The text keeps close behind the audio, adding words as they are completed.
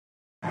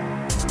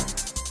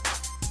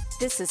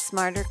This is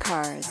Smarter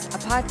Cars, a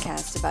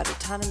podcast about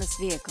autonomous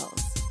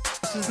vehicles.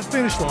 This is the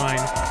finish line.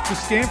 The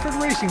Stanford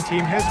racing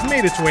team has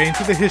made its way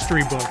into the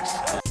history books.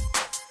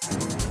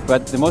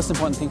 But the most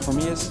important thing for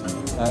me is,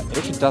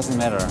 it doesn't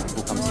matter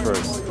who comes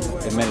first.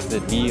 It matters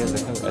that we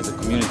as a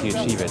community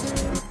achieve it.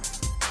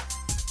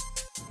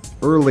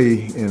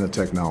 Early in a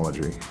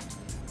technology,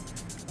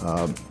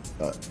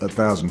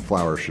 1,000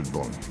 flowers should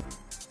bloom.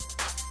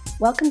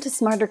 Welcome to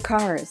Smarter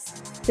Cars.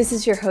 This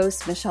is your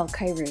host, Michelle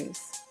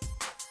Kairouz.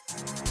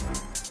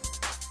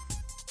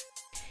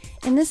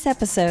 In this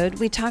episode,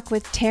 we talk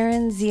with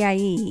Taran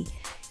Ziai.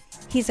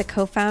 He's a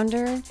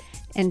co-founder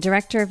and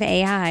director of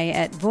AI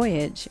at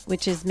Voyage,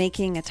 which is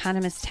making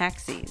autonomous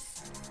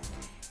taxis.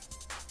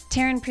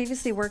 Taran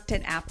previously worked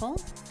at Apple.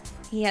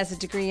 He has a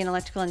degree in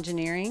electrical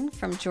engineering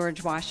from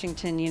George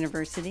Washington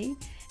University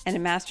and a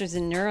master's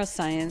in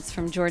neuroscience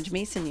from George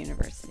Mason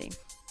University.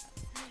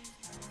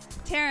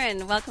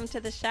 Taran, welcome to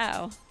the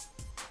show.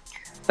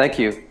 Thank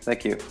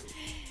you.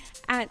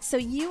 So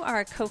you are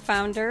a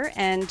co-founder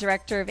and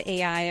director of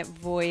AI at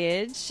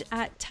Voyage.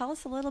 Tell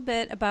us a little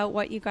bit about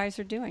what you guys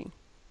are doing.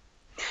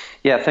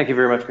 Yeah, thank you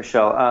very much,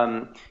 Michelle.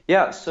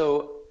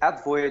 So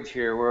at Voyage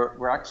here,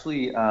 we're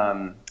actually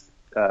trying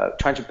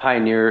to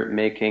pioneer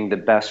making the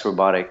best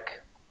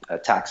robotic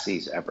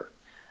taxis ever.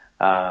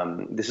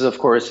 This is, of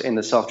course, in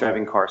the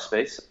self-driving car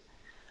space.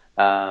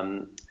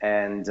 While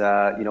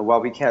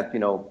we can't,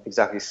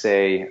 exactly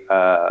say,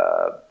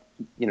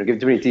 give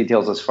too many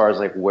details as far as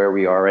like where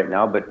we are right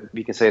now, but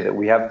we can say that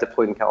we have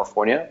deployed in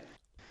California,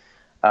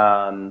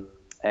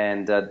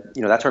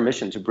 that's our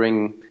mission to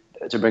bring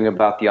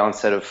about the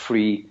onset of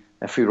free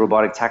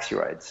robotic taxi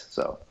rides.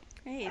 So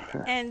great,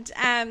 and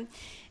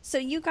so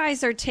you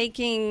guys are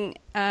taking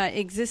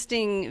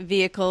existing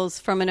vehicles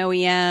from an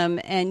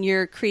OEM, and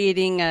you're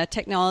creating a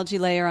technology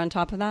layer on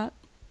top of that.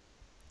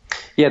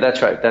 Yeah,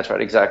 that's right.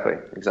 Exactly.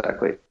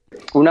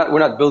 We're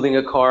not building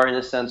a car in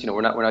a sense.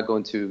 We're not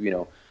going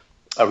to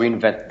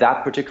reinvent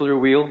that particular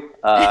wheel.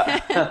 We're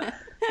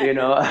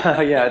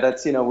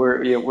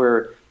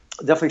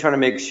definitely trying to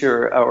make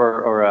sure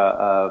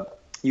or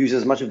use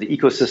as much of the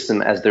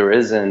ecosystem as there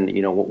is. And,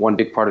 one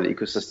big part of the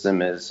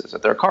ecosystem is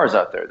that there are cars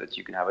out there that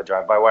you can have a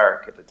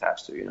drive-by-wire kit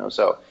attached to,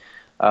 So,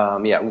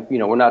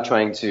 we're not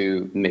trying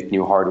to make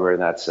new hardware in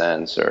that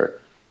sense or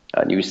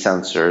new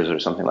sensors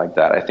or something like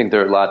that. I think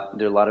there are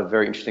a lot of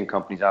very interesting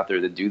companies out there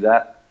that do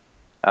that.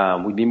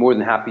 We'd be more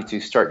than happy to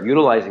start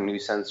utilizing new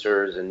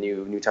sensors and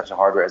new types of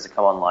hardware as they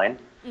come online.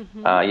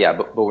 Mm-hmm.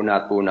 But we're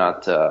not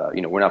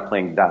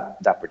playing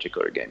that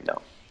particular game,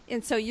 no.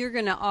 And so you're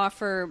going to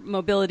offer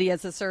mobility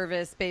as a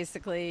service,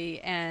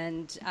 basically,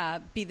 and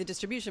be the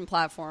distribution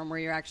platform where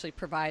you're actually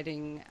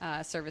providing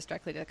service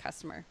directly to the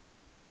customer.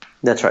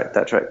 That's right.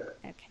 Okay,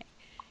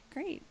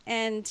 great.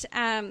 And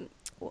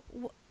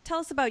tell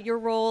us about your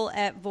role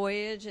at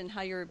Voyage and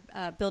how you're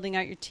building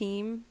out your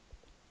team.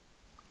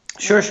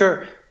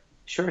 Sure,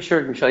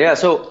 Michelle. Yeah,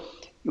 so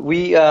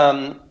we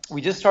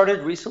just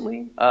started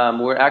recently.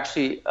 We're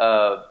actually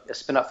a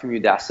spin-out from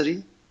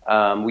Udacity.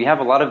 We have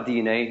a lot of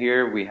DNA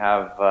here. We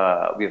have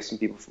some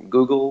people from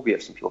Google. We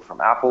have some people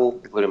from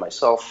Apple, including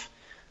myself.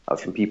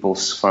 From people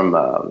from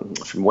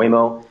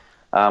Waymo.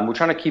 We're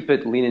trying to keep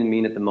it lean and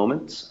mean at the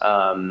moment.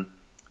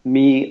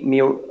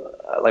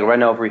 Like right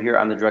now over here,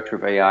 I'm the director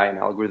of AI and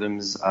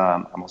algorithms.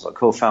 I'm also a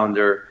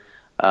co-founder.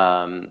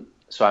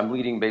 So I'm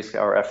leading basically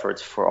our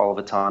efforts for all of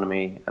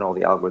autonomy and all the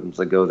algorithms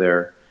that go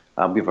there.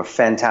 We have a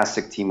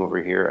fantastic team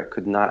over here. I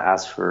could not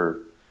ask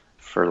for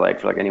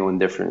anyone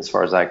different as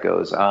far as that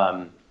goes.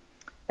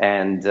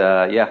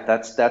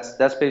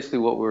 That's basically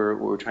what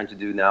we're trying to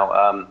do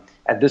now.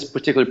 At this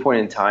particular point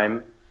in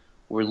time,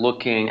 we're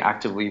looking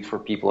actively for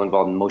people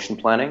involved in motion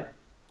planning.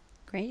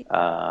 Great.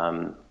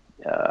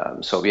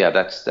 That's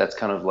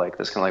kind of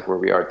like where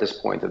we are at this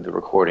point of the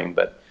recording,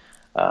 but.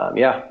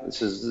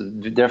 This is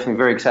definitely a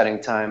very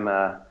exciting time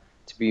to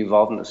be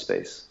involved in this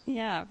space.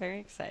 Yeah, very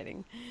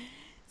exciting.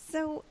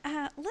 So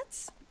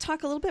let's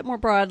talk a little bit more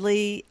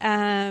broadly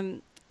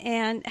and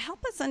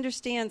help us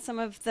understand some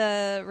of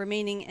the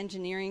remaining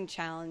engineering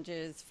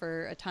challenges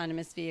for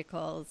autonomous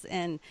vehicles.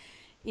 And,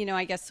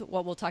 I guess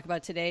what we'll talk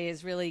about today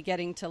is really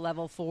getting to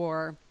level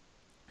 4.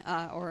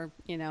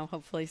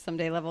 Hopefully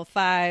someday level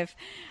 5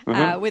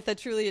 with a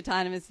truly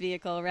autonomous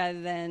vehicle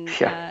rather than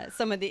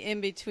some of the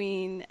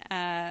in-between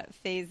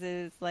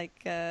phases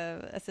like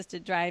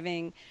assisted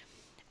driving.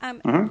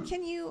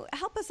 Can you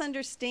help us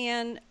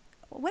understand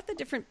what the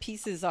different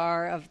pieces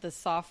are of the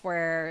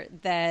software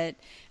that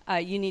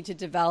you need to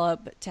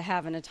develop to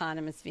have an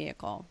autonomous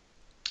vehicle?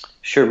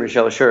 Sure,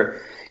 Michelle,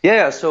 sure.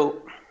 Yeah,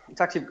 so it's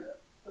actually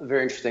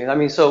very interesting.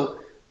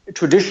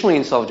 Traditionally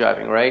in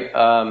self-driving, right?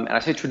 And I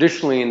say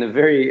traditionally in the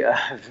very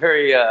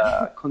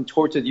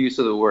contorted use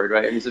of the word,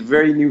 right? It's a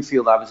very new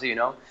field, obviously,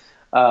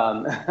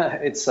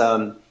 It's,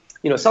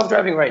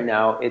 self-driving right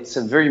now, it's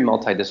a very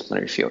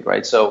multidisciplinary field,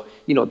 right? So,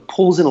 it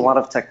pulls in a lot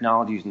of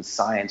technologies and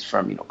science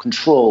from,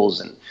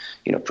 controls and,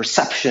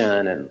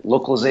 perception and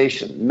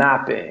localization,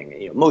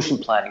 mapping, motion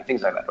planning,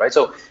 things like that, right?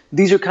 So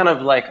these are kind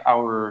of like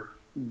our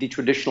the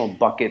traditional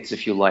buckets,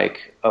 if you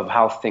like, of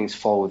how things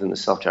fall within the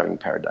self-driving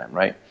paradigm,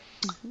 right?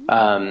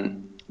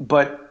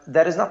 But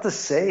that is not to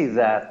say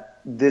that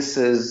this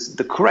is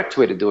the correct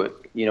way to do it.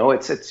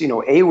 It's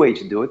a way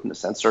to do it in a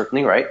sense,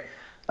 certainly, right?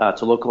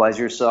 To localize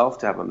yourself,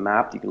 to have a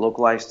map that you can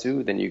localize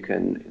to, then you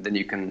can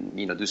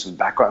do some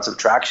background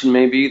subtraction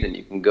maybe, then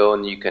you can go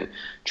and you can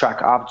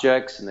track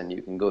objects, and then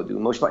you can go do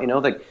motion,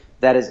 like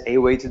that is a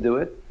way to do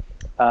it.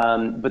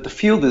 But the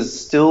field is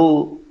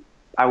still,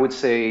 I would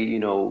say,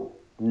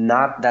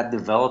 not that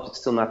developed. It's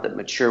still not that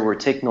mature. We're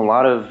taking a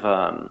lot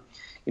of,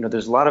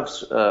 there's a lot of,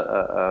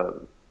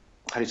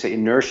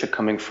 inertia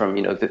coming from,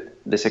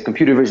 the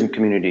computer vision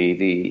community,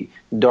 the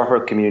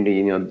DARPA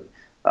community,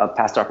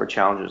 past DARPA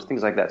challenges,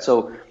 things like that.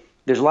 So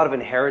there's a lot of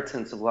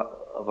inheritance of a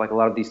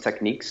lot of these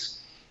techniques.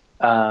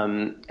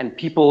 And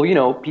people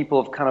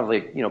have kind of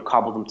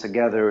cobbled them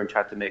together and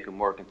tried to make them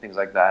work and things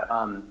like that.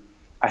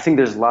 I think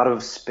there's a lot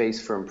of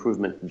space for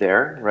improvement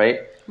there, right?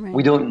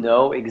 We don't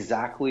know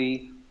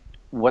exactly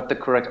what the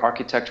correct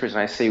architecture is,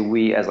 and I say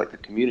we as like the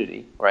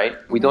community, right?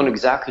 We don't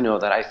exactly know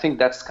that. I think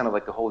that's kind of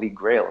like the holy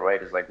grail,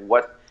 right? Is like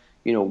what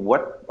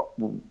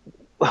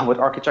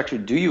architecture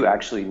do you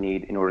actually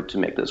need in order to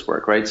make this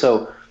work, right?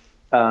 So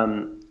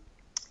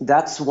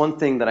that's one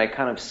thing that I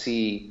kind of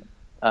see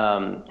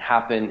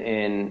happen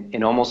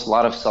in almost a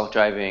lot of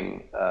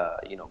self-driving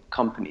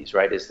companies,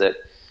 right? Is that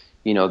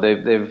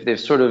they've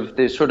sort of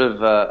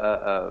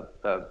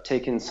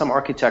taken some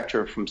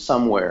architecture from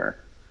somewhere,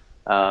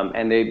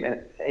 and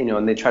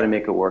they try to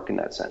make it work in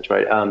that sense,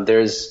 right?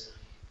 There's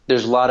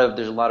a lot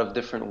of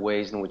different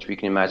ways in which we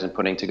can imagine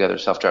putting together a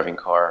self-driving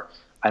car.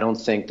 I don't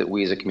think that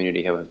we as a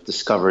community have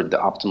discovered the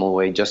optimal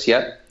way just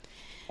yet.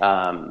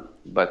 So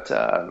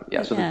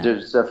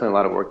there's definitely a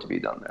lot of work to be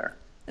done there.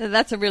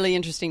 That's a really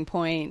interesting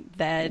point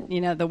that,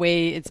 the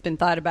way it's been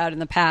thought about in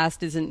the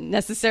past isn't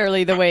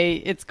necessarily the way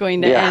it's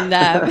going to end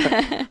up.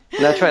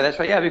 That's right.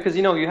 Yeah, because,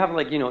 you have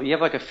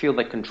like a field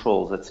like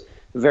controls that's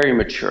very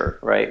mature,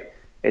 right?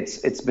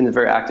 It's been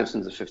very active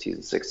since the 50s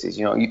and 60s.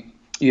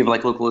 You have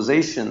like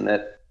localization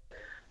that,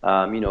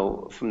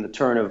 from the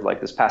turn of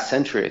like this past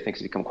century, I think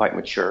has become quite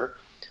mature.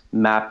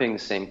 Mapping,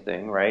 same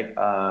thing, right?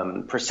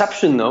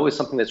 Perception, though, is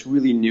something that's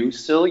really new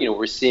still.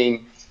 We're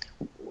seeing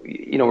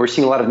a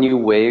lot of new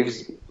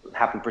waves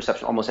happen in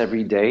perception almost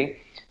every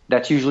day.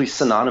 That's usually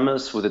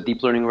synonymous with the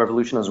deep learning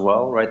revolution as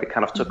well, right? That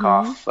kind of took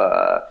off,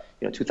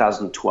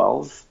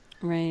 2012,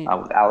 right?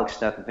 With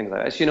AlexNet and things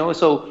like that.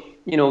 So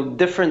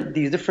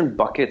these different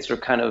buckets are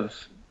kind of,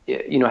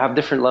 have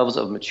different levels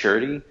of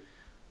maturity.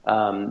 We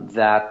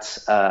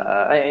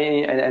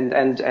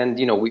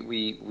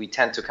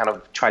tend to kind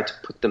of try to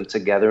put them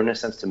together in a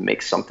sense to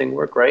make something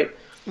work, right?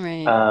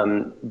 Right.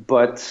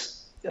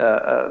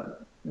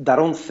 I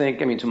don't think,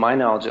 to my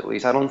knowledge at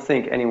least, I don't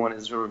think anyone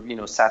has sort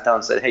of, sat down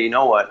and said, hey, you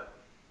know what,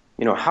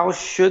 how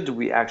should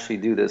we actually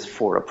do this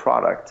for a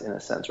product in a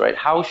sense, right?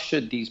 How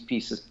should these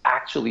pieces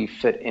actually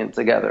fit in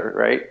together,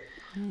 right?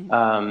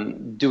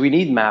 Do we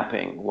need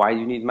mapping? Why do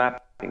you need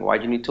mapping? Why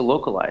do you need to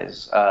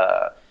localize? Is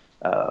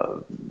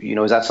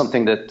that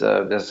something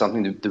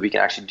that we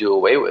can actually do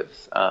away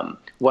with?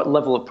 What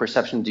level of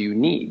perception do you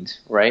need,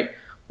 right?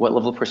 What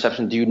level of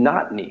perception do you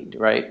not need,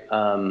 right?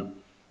 So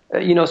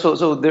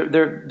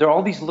there are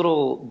all these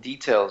little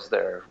details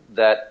there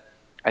that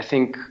I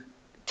think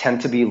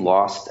tend to be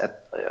lost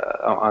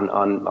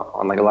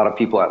on like a lot of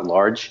people at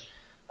large,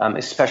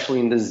 especially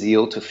in the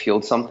zeal to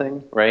field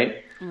something,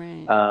 right?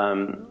 Right.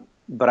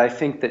 But I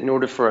think that in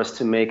order for us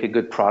to make a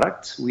good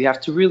product, we have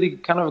to really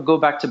kind of go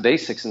back to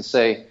basics and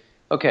say,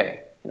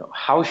 okay,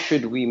 how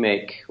should we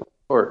make,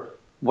 or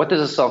what does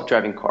a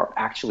self-driving car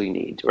actually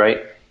need,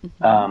 right?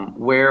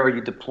 Where are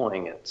you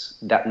deploying it?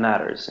 That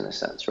matters in a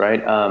sense,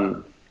 right?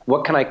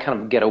 What can I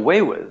kind of get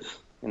away with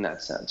in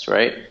that sense,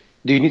 right?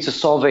 Do you need to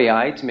solve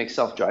AI to make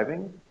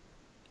self-driving?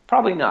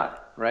 Probably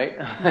not,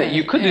 right?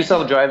 You could do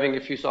self-driving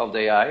if you solved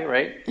AI,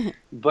 right?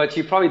 But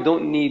you probably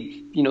don't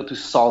need, to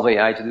solve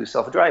AI to do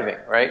self-driving,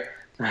 right?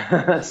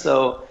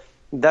 So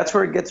that's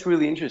where it gets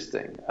really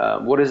interesting.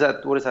 What does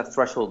that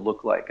threshold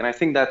look like? And I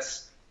think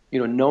that's,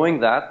 knowing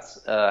that,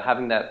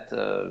 having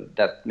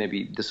that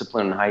maybe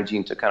discipline and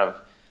hygiene to kind of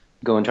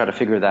go and try to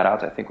figure that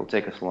out, I think will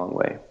take us a long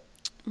way.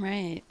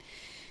 Right.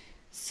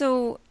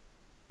 So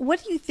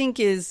what do you think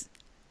is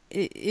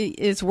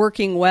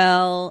working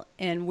well,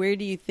 and where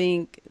do you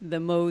think the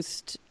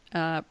most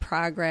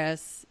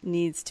progress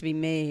needs to be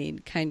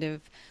made kind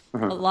of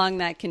along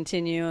that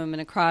continuum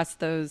and across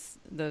those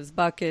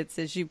buckets,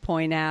 as you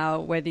point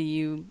out, whether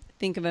you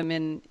think of them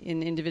in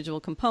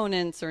individual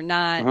components or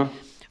not?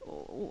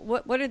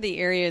 What are the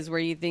areas where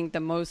you think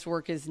the most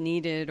work is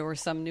needed, or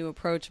some new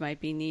approach might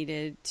be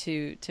needed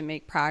to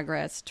make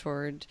progress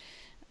toward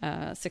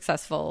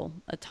successful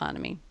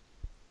autonomy?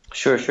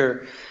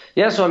 Sure.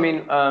 Yeah. So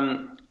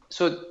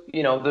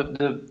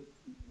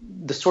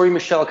the story,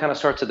 Michelle, kind of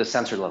starts at the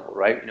sensor level,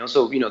 right?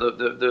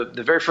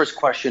 The very first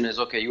question is,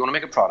 okay, you want to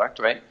make a product,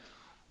 right?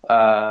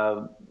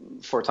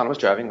 For autonomous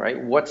driving, right?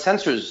 What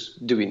sensors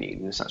do we need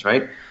in a sense,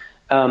 right?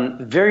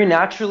 Very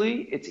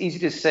naturally, it's easy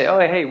to say, oh,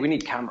 hey, we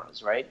need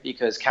cameras, right?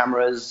 Because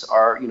cameras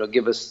are,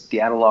 give us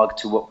the analog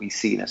to what we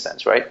see in a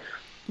sense, right?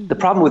 Mm-hmm. The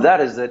problem with that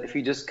is that if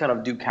you just kind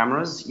of do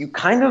cameras, you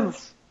kind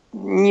of,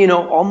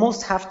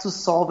 almost have to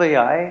solve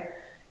AI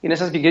in a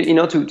sense, because,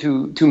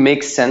 to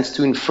make sense,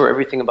 to infer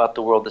everything about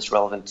the world that's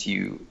relevant to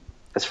you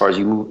as far as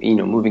you move,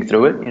 moving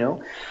through it,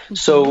 Mm-hmm.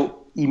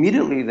 So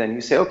immediately then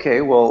you say,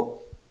 okay,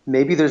 well,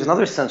 maybe there's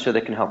another sensor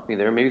that can help me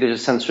there. Maybe there's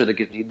a sensor that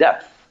gives me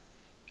depth,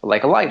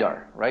 like a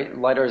LiDAR, right?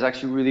 LiDAR is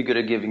actually really good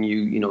at giving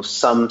you,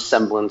 some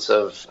semblance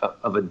of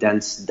a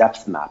dense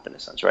depth map in a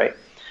sense, right?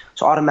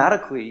 So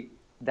automatically,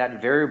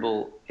 that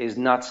variable is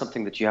not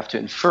something that you have to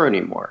infer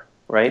anymore,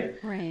 right?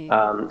 Right.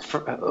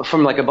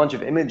 From like a bunch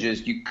of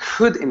images, you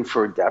could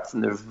infer depth,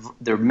 and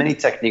there are many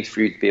techniques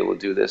for you to be able to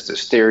do this.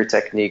 There's stereo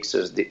techniques,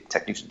 there's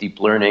techniques of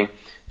deep learning,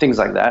 things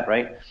like that,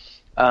 right?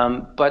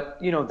 But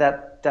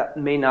that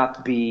may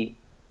not be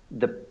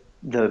the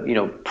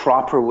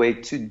proper way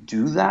to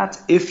do that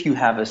if you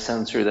have a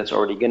sensor that's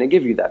already going to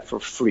give you that for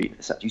free.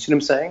 You see what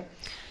I'm saying?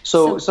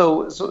 So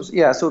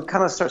it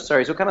kind of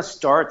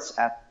starts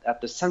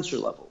at the sensor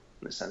level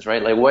in a sense,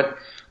 right? Like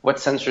what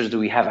sensors do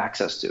we have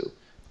access to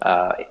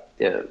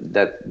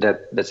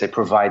that say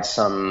provide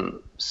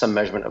some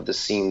measurement of the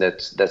scene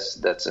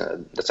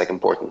that's like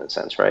important in a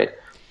sense, right?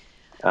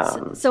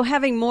 So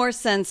having more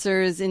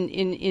sensors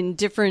in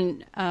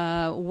different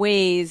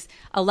ways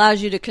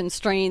allows you to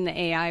constrain the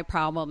AI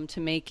problem to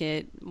make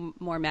it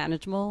more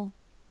manageable?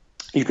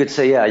 You could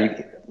say,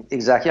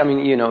 exactly. I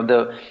mean,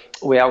 the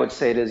way I would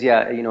say it is,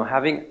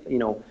 having,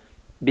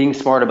 being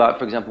smart about,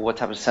 for example, what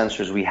type of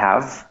sensors we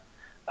have.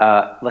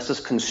 Let's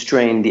just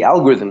constrain the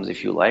algorithms,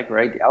 if you like,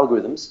 right? The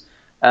algorithms,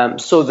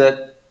 so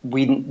that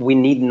we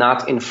need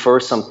not infer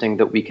something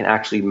that we can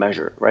actually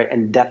measure, right?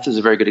 And depth is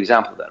a very good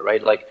example of that,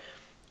 right? Like,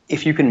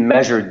 if you can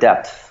measure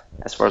depth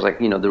as far as like,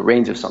 the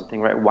range of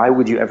something, right? Why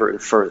would you ever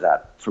infer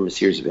that from a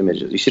series of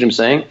images? You see what I'm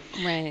saying?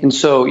 Right. And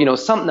so,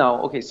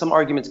 some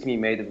arguments can be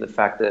made of the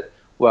fact that,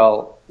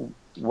 well,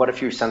 what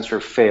if your sensor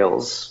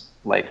fails?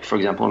 Like, for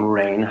example, in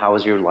rain, how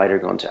is your LiDAR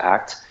going to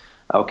act?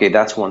 Okay,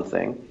 that's one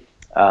thing.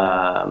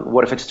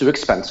 What if it's too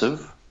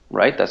expensive,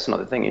 right? That's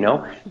another thing,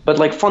 But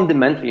like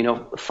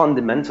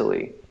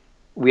fundamentally,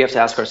 we have to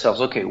ask ourselves,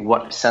 okay,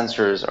 what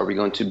sensors are we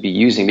going to be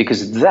using?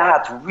 Because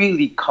that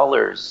really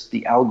colors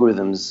the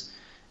algorithms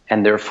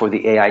and therefore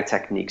the AI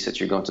techniques that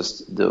you're going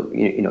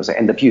to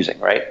end up using,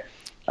 right?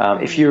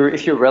 If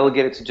you're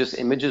relegated to just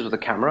images with a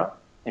camera,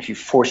 if you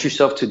force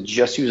yourself to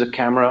just use a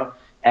camera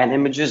and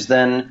images,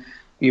 then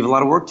you have a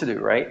lot of work to do,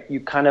 right? You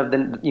kind of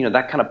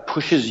that kind of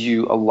pushes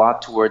you a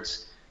lot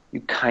towards, you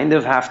kind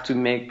of have to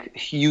make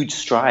huge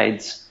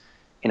strides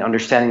in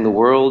understanding the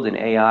world and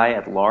AI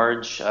at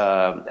large,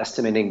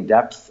 estimating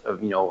depth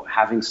of,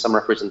 having some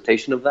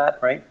representation of that,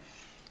 right?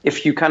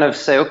 If you kind of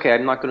say, okay,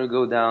 I'm not going to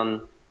go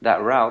down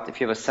that route,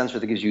 if you have a sensor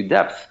that gives you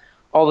depth,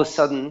 all of a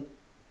sudden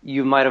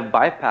you might have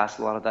bypassed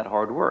a lot of that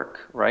hard work,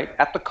 right?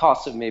 At the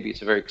cost of maybe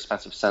it's a very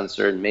expensive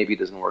sensor and maybe it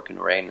doesn't work in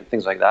rain and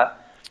things like that.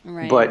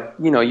 Right. But,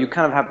 you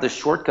kind of have this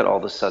shortcut all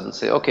of a sudden,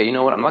 say, okay, you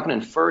know what, I'm not going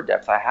to infer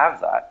depth, I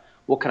have that.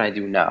 What can I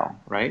do now,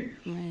 right?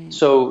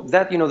 So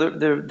that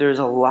there's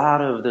a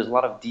lot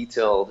of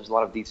detail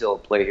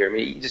at play here. I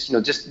mean,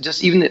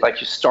 just even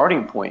like your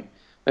starting point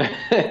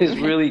is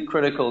really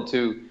critical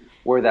to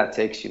where that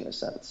takes you in a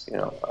sense,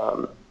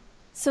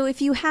 So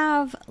if you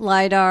have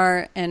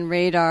LiDAR and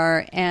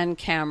radar and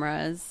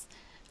cameras,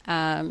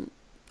 are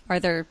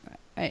there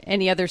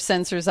any other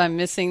sensors I'm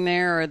missing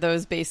there, or are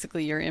those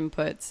basically your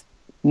inputs?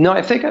 No,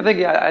 I think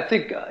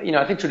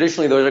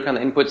traditionally those are kind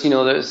of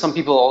inputs. Some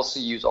people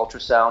also use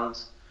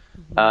ultrasound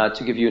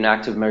to give you an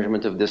active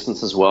measurement of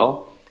distance as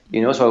well.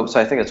 So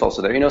I think it's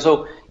also there.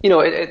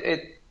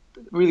 It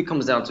really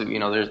comes down to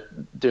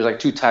there's like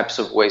two types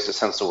of ways to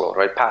sense the world,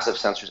 right? Passive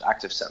sensors,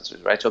 active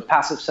sensors, right? So a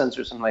passive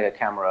sensor is something like a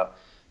camera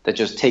that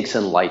just takes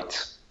in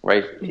light,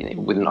 right,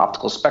 with an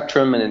optical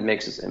spectrum, and it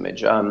makes this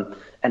image. An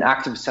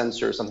active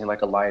sensor is something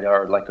like a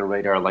LiDAR, like a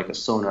radar, like a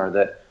sonar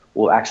that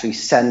will actually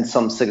send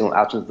some signal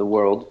out into the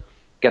world,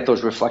 get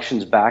those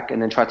reflections back,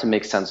 and then try to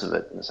make sense of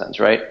it in a sense,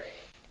 right?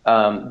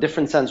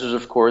 Different sensors,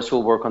 of course,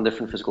 will work on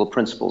different physical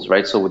principles,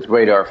 right? So with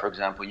radar, for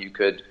example, you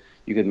could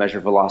measure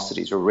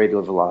velocities or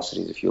radial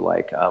velocities, if you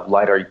like.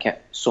 LiDAR, you can't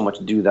so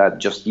much do that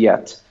just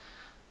yet.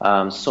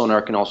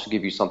 Sonar can also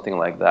give you something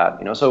like that,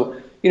 So,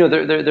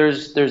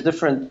 there's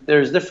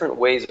different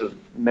ways of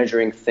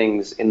measuring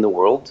things in the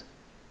world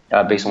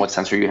based on what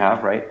sensor you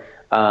have, right?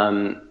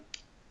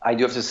 I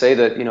do have to say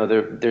that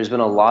there's been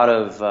a lot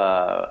of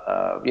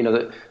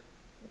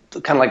kind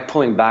of like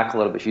pulling back a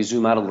little bit. If you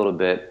zoom out a little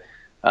bit,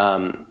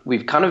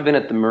 we've kind of been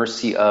at the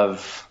mercy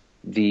of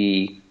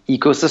the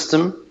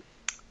ecosystem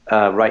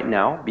right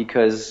now,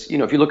 because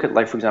if you look at,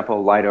 like, for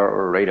example, LiDAR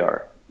or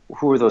radar,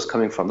 who are those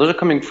coming from? Those are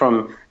coming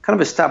from kind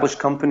of established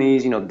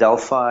companies,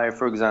 Delphi,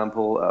 for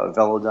example,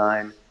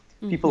 Velodyne,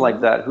 people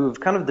like that, who've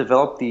kind of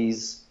developed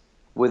these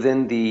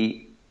within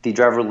the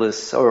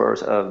driverless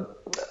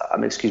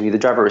the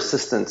driver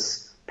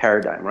assistance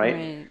paradigm,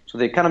 right? So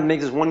they kind of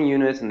make this one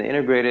unit and they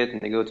integrate it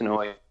and they go to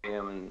an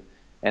OEM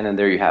and then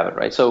there you have it,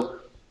 right? So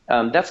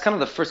that's kind of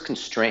the first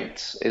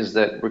constraint, is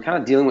that we're kind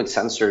of dealing with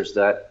sensors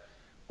that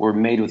were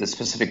made with a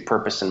specific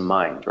purpose in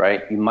mind,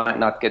 right? You might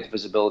not get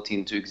visibility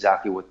into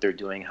exactly what they're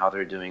doing, how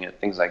they're doing it,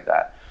 things like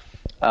that.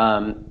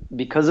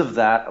 Because of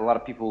that, a lot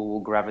of people will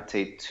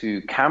gravitate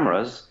to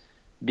cameras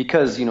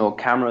because,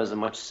 camera is a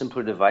much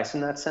simpler device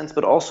in that sense,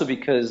 but also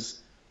because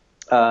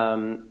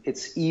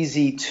it's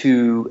easy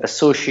to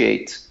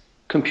associate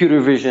computer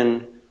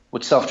vision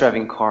with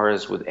self-driving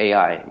cars with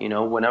AI.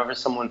 Whenever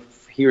someone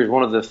hears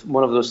one of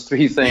those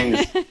three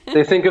things,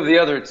 they think of the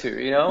other two.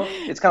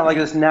 It's kind of like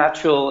this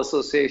natural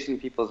association in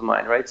people's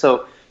mind, right?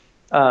 So,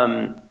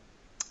 there's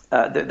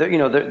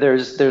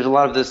a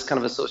lot of this kind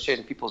of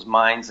association in people's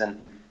minds,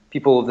 and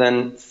people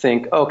then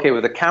think, okay,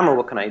 with a camera,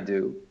 what can I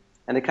do?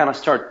 And they kind of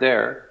start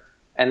there,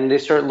 and they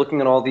start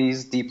looking at all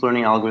these deep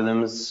learning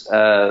algorithms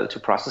to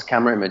process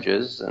camera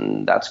images,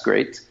 and that's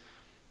great.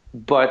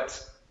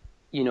 But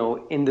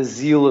in the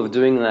zeal of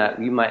doing that,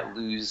 you might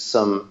lose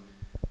some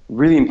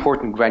really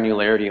important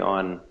granularity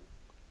on,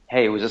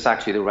 hey, was this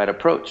actually the right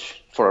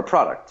approach for a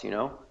product?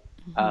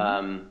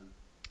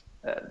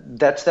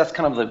 That's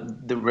kind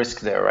of the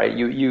risk there, right?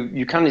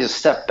 You kind of just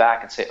step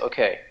back and say,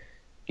 okay,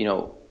 in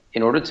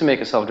order to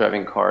make a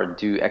self-driving car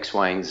do X,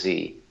 Y, and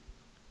Z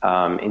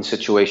in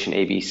situation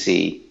A, B,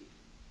 C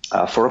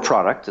for a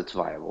product that's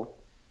viable,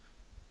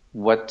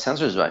 what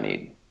sensors do I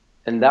need?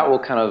 And that will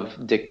kind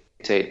of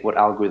dictate what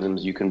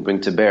algorithms you can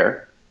bring to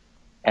bear,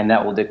 and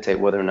that will dictate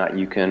whether or not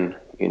you can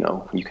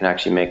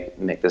actually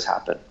make this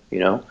happen.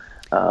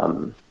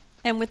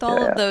 And with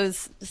all of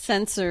those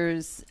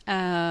sensors,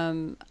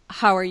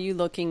 how are you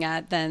looking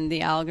at then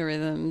the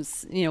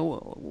algorithms,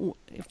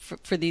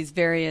 for these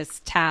various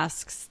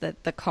tasks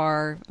that the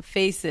car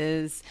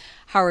faces?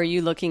 How are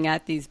you looking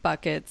at these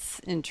buckets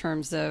in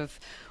terms of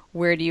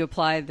where do you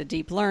apply the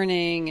deep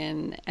learning,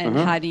 and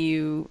how do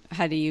you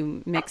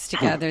mix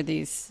together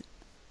these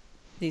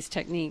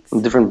techniques?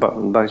 Different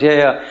buckets.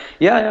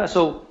 Yeah.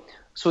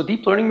 So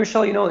deep learning,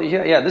 Michelle,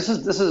 this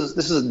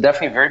is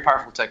definitely a very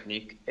powerful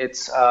technique.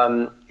 It's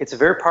a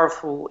very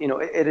powerful,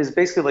 it is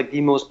basically like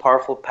the most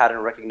powerful pattern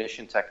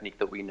recognition technique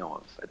that we know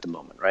of at the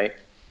moment, right?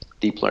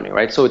 Deep learning,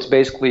 right? So it's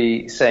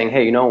basically saying,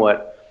 hey, you know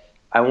what?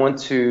 I want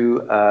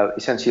to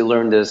essentially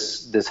learn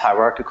this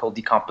hierarchical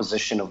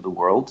decomposition of the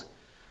world.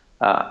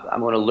 I'm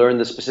going to learn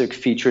the specific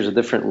features of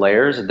different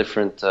layers, of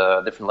different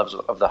levels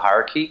of the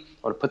hierarchy.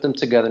 I want to put them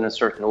together in a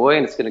certain way,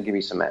 and it's going to give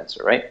me some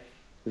answer, right?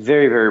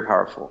 Very, very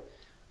powerful.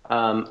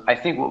 I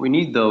think what we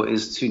need, though,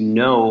 is to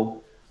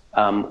know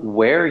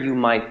where you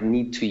might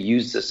need to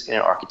use this in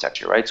an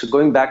architecture, right? So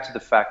going back to the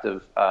fact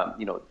of,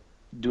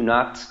 do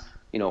not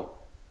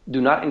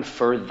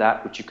infer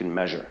that which you can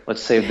measure.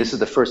 Let's say this is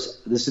the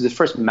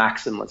first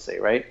maxim, let's say,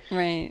 right?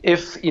 Right.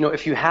 If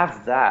you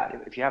have that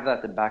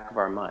at the back of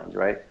our mind,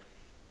 right,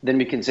 then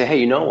we can say, hey,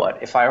 you know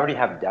what? If I already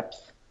have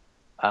depth,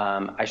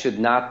 I should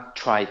not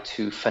try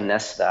to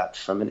finesse that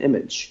from an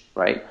image,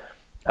 right?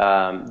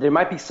 There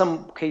might be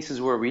some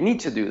cases where we need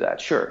to do that,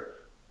 sure.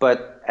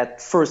 But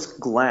at first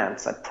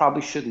glance, I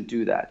probably shouldn't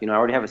do that. I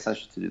already have a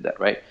sensor to do that,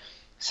 right?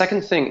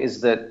 Second thing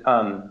is that,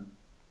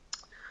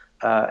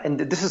 and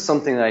this is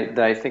something that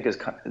I think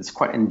is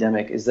quite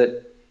endemic, is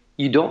that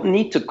you don't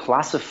need to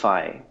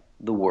classify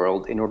the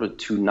world in order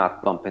to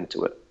not bump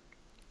into it.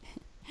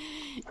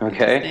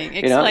 Okay?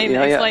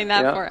 Explain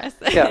that for us.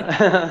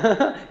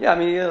 Yeah. Yeah. I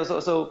mean,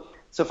 so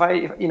if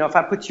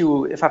I put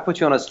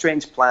you on a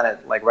strange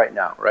planet like right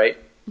now, right?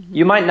 Mm-hmm.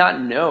 You might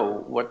not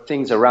know what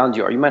things around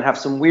you are. You might have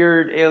some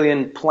weird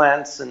alien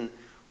plants and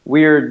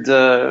weird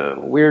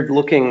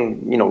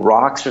looking,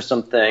 rocks or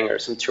something, or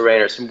some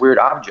terrain or some weird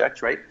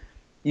objects, right?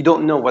 You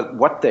don't know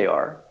what they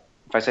are.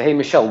 If I say, hey,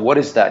 Michelle, what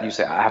is that? You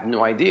say, I have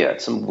no idea.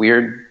 It's some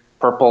weird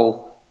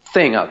purple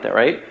thing out there,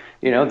 right?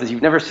 That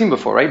you've never seen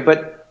before, right?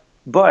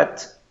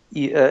 But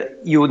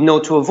you would know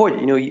to avoid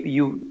it.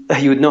 You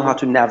would know how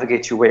to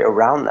navigate your way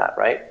around that,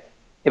 right?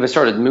 If it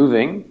started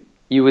moving,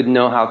 you would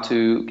know how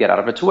to get out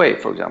of its way,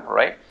 for example,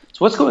 right?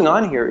 So what's going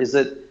on here is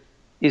that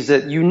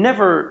you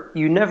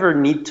never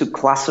need to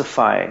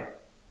classify,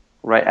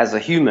 right? As a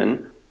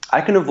human,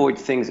 I can avoid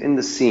things in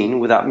the scene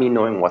without me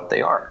knowing what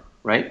they are,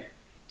 right?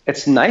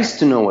 It's nice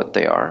to know what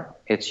they are.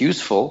 It's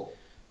useful,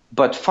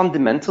 but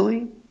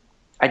fundamentally,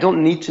 I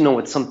don't need to know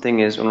what something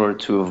is in order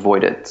to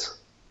avoid it.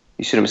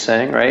 You see what I'm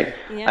saying, right?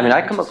 Yeah, I mean,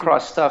 I come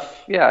across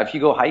stuff, if you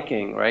go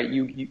hiking, right,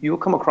 you'll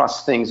come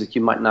across things that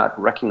you might not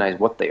recognize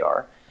what they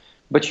are,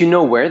 but you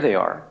know where they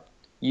are.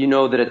 You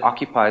know that it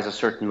occupies a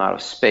certain amount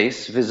of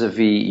space vis-a-vis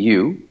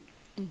you.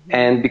 Mm-hmm.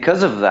 And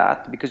because of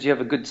that, because you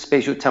have a good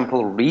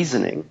spatiotemporal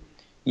reasoning,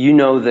 you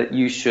know that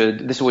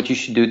this is what you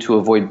should do to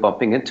avoid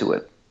bumping into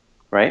it,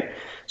 right?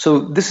 So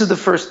this is the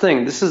first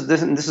thing. This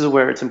is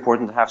where it's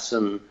important to have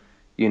some,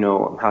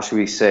 how should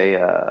we say,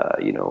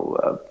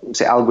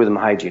 say algorithm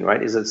hygiene,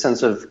 right? Is a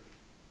sense of,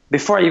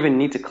 before I even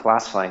need to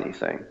classify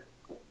anything,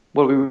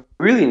 what we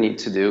really need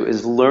to do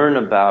is learn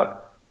about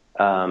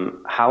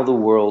how the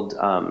world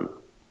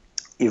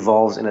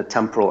evolves in a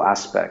temporal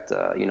aspect.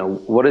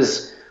 What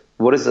is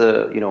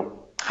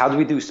how do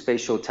we do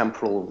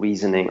spatio-temporal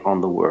reasoning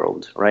on the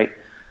world, right?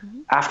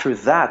 After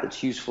that,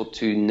 it's useful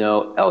to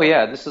know, oh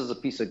yeah, this is a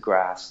piece of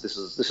grass, this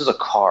is a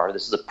car,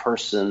 this is a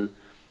person,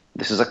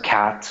 this is a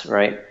cat,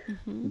 right?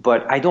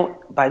 But I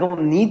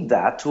don't need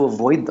that to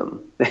avoid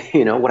them.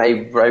 What I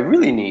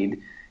really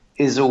need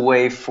is a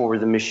way for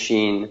the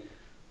machine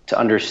to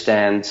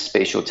understand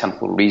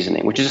spatio-temporal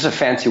reasoning, which is just a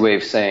fancy way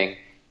of saying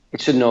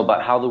it should know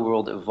about how the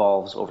world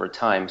evolves over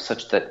time,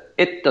 such that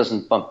it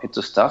doesn't bump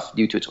into stuff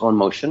due to its own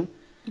motion,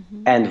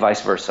 and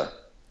vice versa,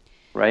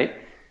 right?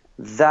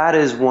 That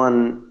is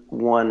one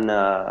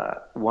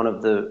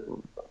of the,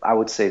 I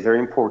would say, very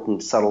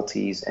important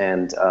subtleties,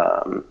 and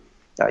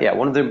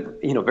one of the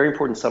very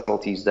important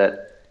subtleties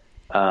that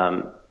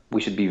we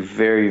should be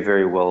very,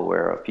 very well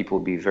aware of. People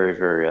would be very,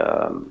 very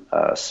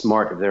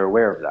smart if they're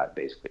aware of that,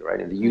 basically, right?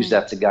 And they use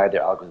that to guide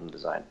their algorithm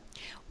design.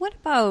 What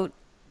about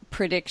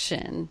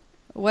prediction?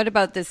 What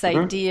about this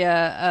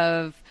idea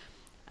of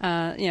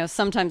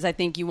sometimes I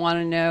think you want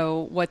to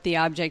know what the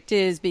object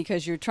is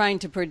because you're trying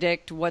to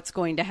predict what's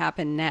going to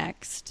happen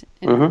next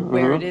and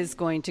where it is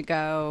going to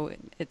go,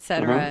 et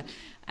cetera.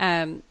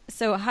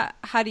 So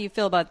how do you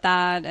feel about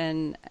that?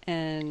 And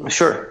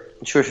Sure.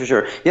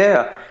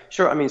 Yeah,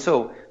 sure. I mean,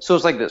 so it's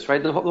like this,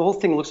 right? The whole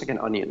thing looks like an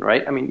onion,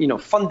 right? I mean,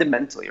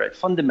 fundamentally, right?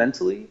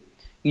 Fundamentally,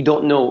 you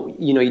don't know,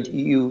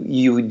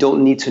 you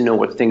don't need to know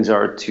what things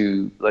are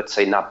to, let's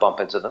say, not bump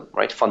into them,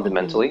 right?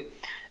 Fundamentally.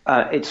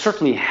 It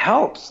certainly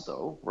helps,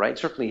 though, right? It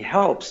certainly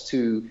helps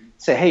to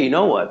say, hey, you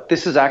know what?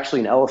 This is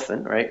actually an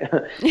elephant, right?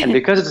 And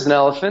because it's an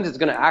elephant, it's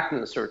going to act in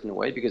a certain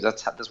way because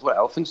that's what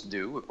elephants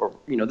do, or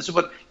this is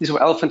what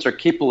elephants are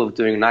capable of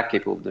doing and not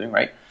capable of doing,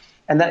 right?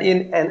 And that,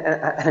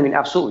 I mean,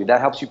 absolutely,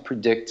 that helps you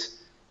predict,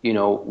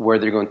 where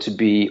they're going to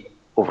be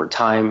over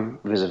time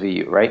vis-a-vis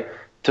you, right?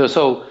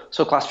 So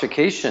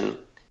classification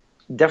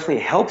definitely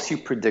helps you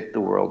predict the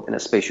world in a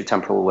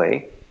spatiotemporal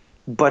way,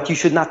 but you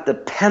should not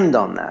depend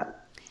on that.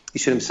 You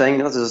see what I'm saying?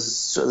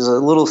 There's a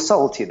little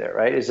subtlety there,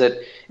 right? Is that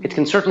it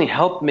can certainly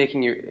help make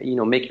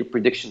your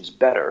predictions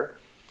better,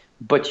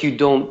 but you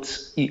don't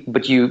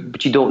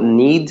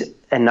need,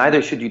 and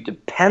neither should you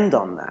depend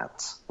on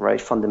that,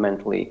 right?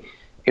 Fundamentally,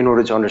 in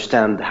order to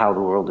understand how the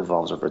world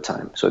evolves over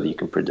time, so that you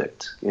can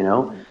predict.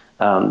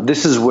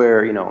 This is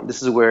where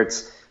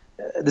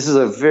this is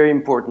a very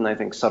important, I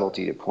think,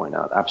 subtlety to point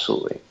out.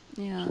 Absolutely.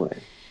 Yeah.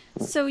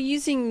 So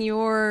using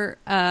your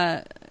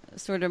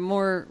sort of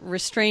more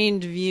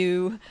restrained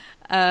view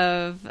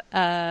of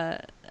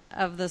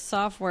the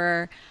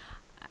software,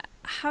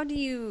 how do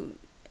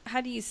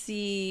you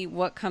see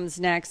what comes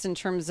next in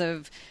terms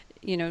of,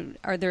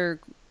 are there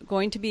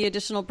going to be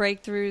additional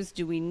breakthroughs?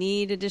 Do we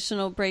need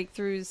additional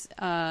breakthroughs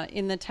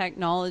in the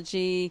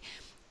technology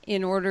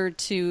in order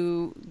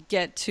to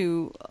get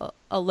to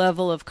a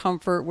level of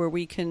comfort where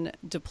we can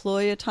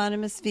deploy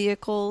autonomous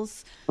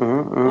vehicles?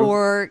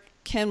 Or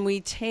can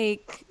we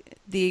take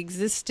the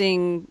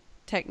existing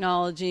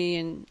technology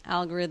and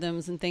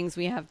algorithms and things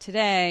we have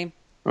today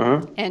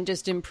and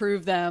just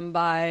improve them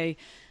by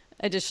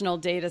additional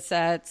data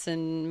sets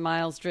and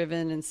miles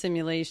driven and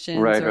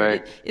simulations?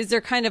 Right. Is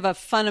there kind of a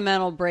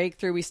fundamental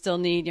breakthrough we still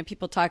need?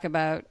 People talk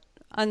about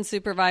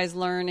unsupervised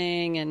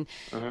learning and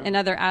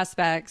other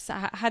aspects.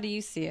 How do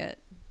you see it?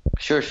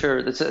 Sure.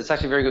 It's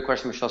actually a very good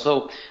question, Michelle.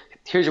 So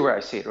here's where I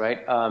see it, right?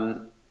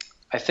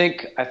 I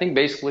think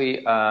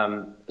basically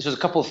there's a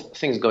couple of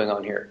things going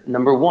on here.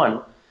 Number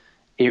one,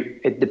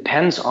 it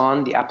depends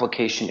on the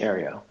application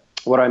area.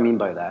 What do I mean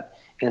by that?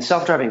 In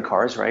self-driving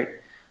cars, right?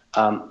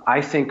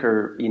 I think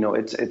they're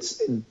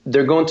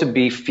going to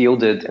be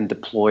fielded and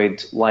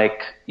deployed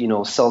like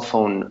cell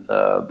phone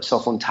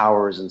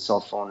towers and cell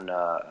phone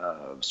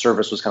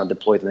service was kind of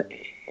deployed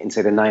in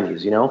say the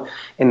 90s,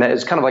 and that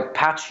it's kind of like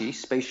patchy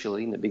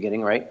spatially in the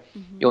beginning, right?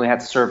 You only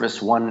had service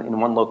in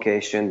one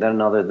location, then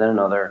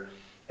another,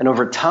 and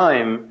over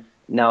time.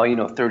 Now,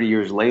 30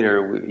 years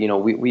later,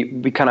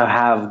 we kind of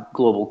have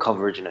global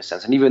coverage in a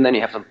sense. And even then you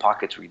have some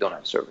pockets where you don't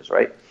have service,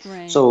 right?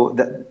 So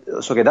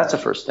that's the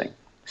first thing.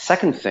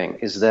 Second thing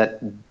is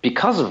that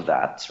because of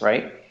that,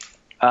 right,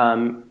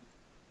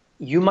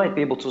 you might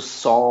be able to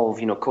solve,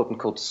 quote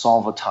unquote,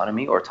 solve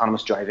autonomy or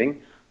autonomous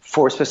driving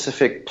for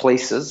specific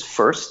places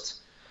first.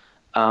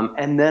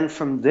 And then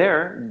from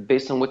there,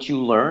 based on what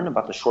you learn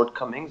about the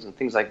shortcomings and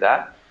things like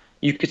that,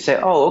 you could say,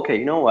 oh, okay,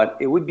 you know what?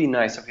 It would be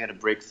nice if we had a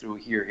breakthrough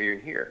here, here,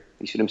 and here.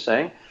 You see what I'm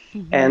saying?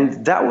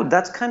 And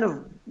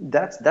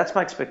that's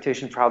my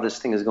expectation for how this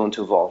thing is going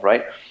to evolve,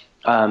 right?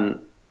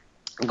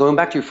 Going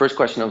back to your first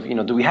question of,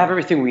 do we have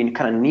everything we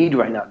kind of need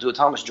right now to do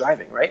autonomous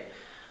driving, right?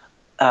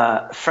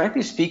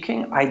 Frankly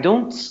speaking, I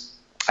don't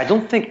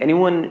think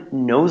anyone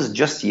knows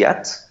just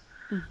yet,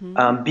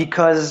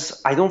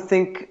 because I don't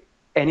think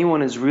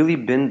anyone has really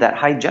been that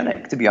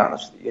hygienic, to be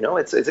honest.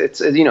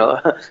 It's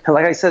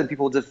like I said,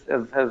 people just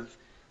have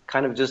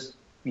kind of just,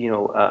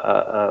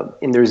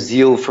 in their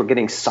zeal for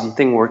getting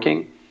something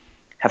working,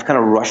 have kind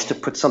of rushed to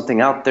put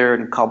something out there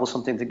and cobble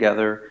something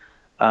together.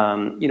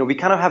 We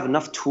kind of have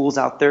enough tools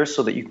out there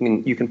so that you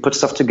can put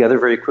stuff together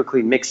very quickly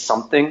and make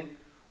something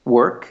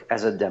work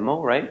as a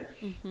demo, right?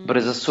 But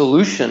as a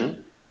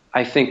solution,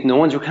 I think no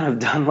one's kind of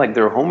done like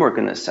their homework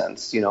in a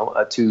sense,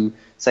 to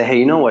say, hey,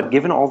 you know what,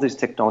 given all these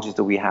technologies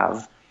that we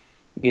have,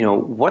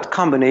 what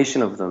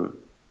combination of them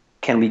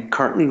can we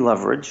currently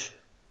leverage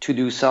to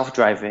do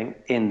self-driving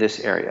in this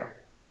area,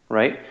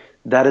 right?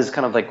 That is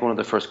kind of like one of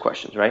the first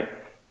questions, right?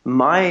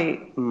 My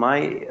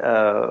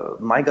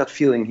gut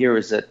feeling here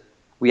is that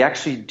we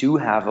actually do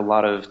have a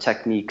lot of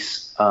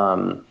techniques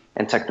and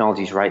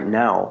technologies right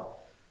now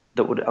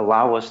that would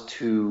allow us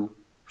to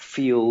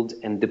field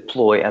and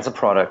deploy as a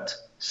product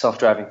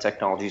self-driving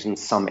technologies in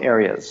some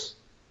areas,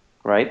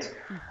 right?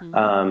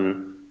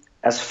 Mm-hmm.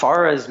 As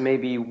far as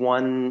maybe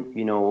one,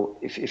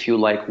 if you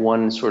like,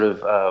 one sort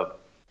of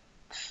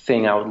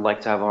thing I would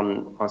like to have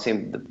on say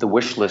the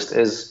wish list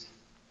is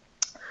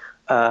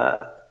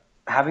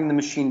having the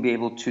machine be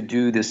able to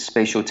do this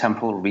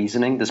spatio-temporal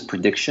reasoning, this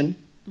prediction,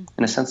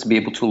 in a sense, to be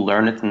able to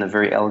learn it in a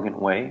very elegant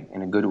way,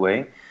 in a good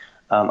way,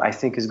 I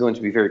think is going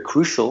to be very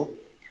crucial.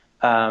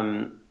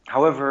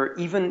 However,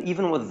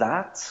 even with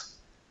that,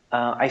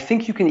 I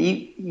think you can,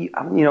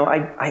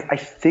 I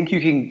think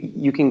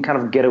you can kind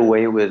of get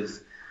away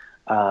with,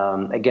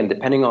 again,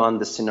 depending on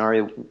the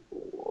scenario,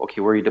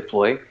 okay, where you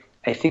deploy,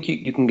 I think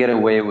you can get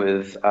away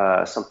with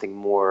something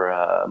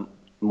more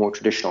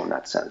traditional in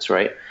that sense,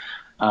 right?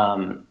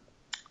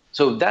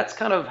 So that's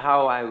kind of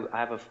how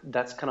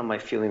that's kind of my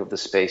feeling of the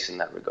space in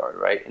that regard,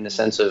 right? In the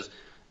sense of,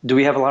 do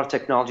we have a lot of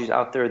technologies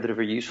out there that are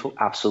very useful?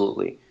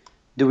 Absolutely.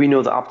 Do we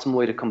know the optimal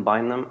way to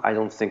combine them? I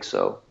don't think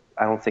so.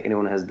 I don't think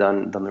anyone has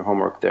done their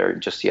homework there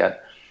just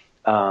yet.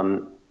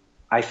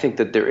 I think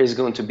that there is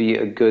going to be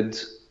a good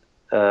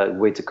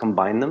way to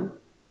combine them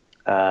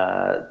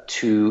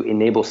to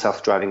enable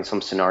self-driving in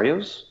some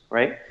scenarios,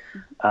 right?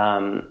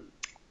 And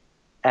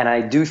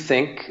I do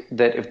think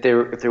that if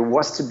there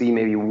was to be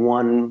maybe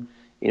one,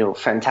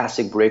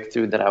 fantastic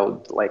breakthrough that I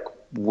would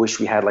wish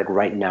we had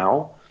right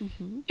now,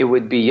 it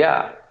would be,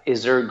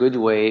 is there a good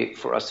way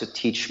for us to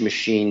teach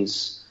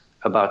machines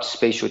about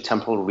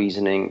spatio-temporal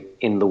reasoning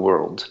in the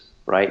world,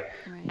 right?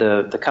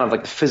 The kind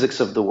of the physics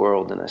of the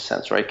world in a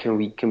sense, right? Can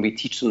we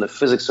teach them the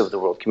physics of the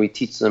world? Can we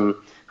teach them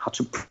how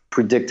to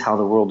predict how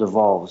the world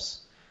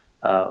evolves,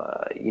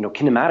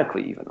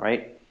 kinematically even,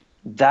 right?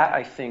 That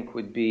I think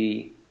would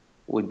be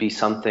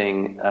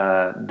something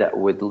that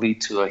would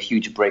lead to a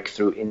huge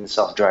breakthrough in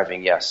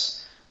self-driving,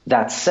 yes.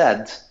 That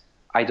said,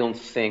 I don't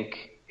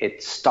think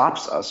it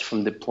stops us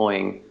from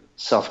deploying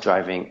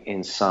self-driving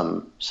in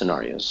some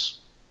scenarios.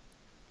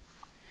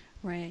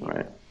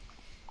 Right.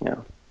 Yeah.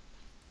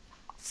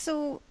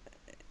 So,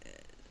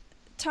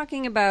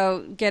 talking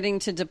about getting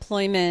to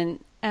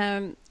deployment,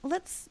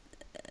 let's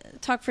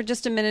talk for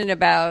just a minute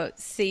about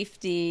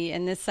safety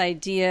and this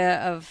idea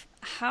of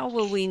how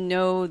will we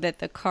know that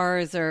the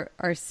cars are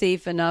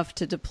safe enough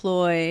to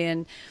deploy.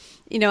 And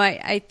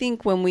I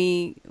think when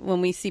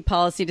we see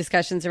policy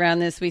discussions around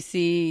this, we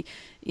see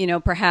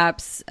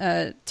perhaps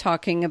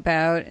talking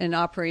about an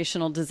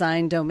operational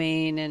design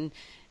domain and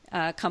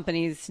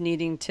companies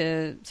needing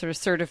to sort of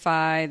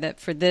certify that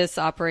for this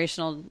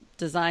operational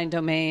design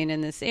domain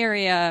in this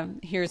area,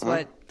 here's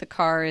what the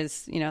car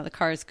is, the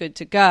car is good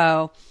to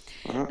go.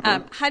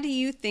 How do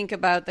you think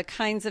about the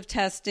kinds of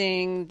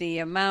testing, the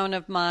amount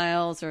of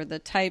miles, or the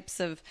types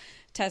of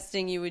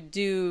testing you would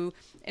do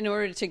in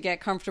order to get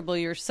comfortable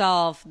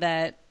yourself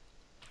that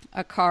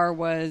a car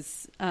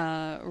was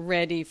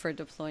ready for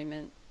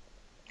deployment?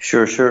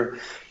 Sure.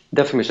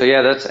 Definitely. So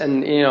yeah,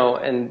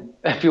 and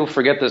people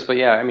forget this, but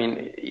yeah, I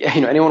mean,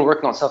 anyone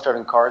working on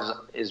self-driving cars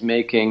is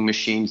making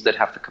machines that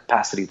have the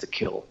capacity to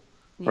kill,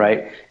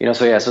 right?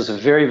 So it's a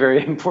very,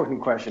 very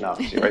important question,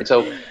 obviously, right?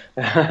 So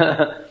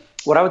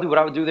what I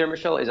would do there,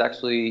 Michelle, is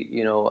actually,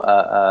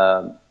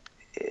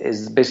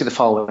 is basically the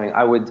following.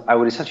 I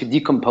would essentially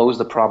decompose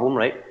the problem,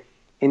 right,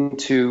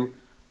 into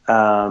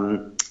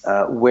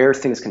where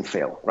things can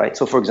fail, right?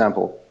 So for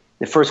example,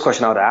 the first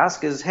question I would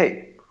ask is,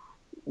 hey,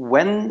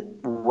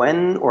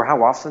 when or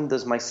how often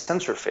does my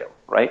sensor fail,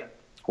 right?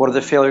 What are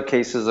the failure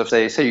cases of,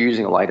 say you're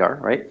using a LiDAR,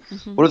 right?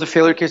 What are the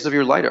failure cases of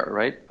your LiDAR,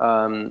 right?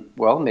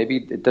 Well, maybe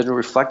it doesn't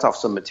reflect off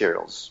some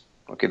materials.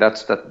 Okay,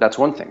 that's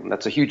one thing.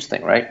 That's a huge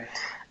thing, right?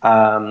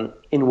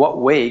 In what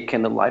way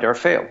can the LiDAR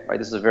fail, right?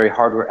 This is a very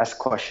hardware-esque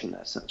question in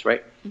that sense,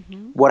 right?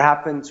 What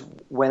happens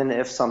when and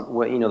if the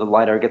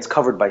LiDAR gets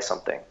covered by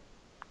something,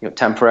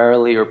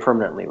 temporarily or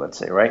permanently, let's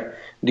say, right?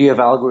 Do you have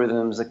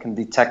algorithms that can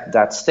detect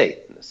that state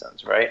in a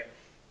sense, right?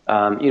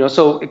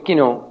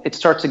 It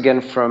starts again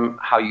from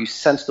how you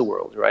sense the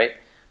world, right?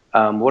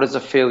 What is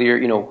a failure?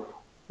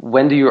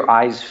 When do your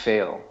eyes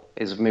fail?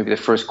 Is maybe the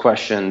first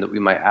question that we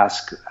might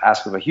ask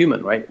of a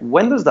human, right?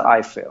 When does the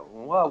eye fail?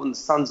 Well, when the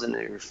sun's in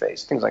your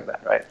face, things like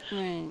that, right?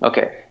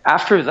 Okay.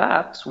 After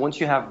that,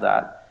 once you have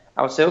that,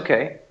 I would say,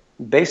 okay,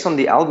 based on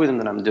the algorithm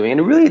that I'm doing,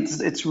 and really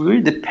it's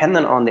really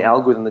dependent on the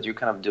algorithm that you're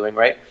kind of doing,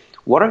 right?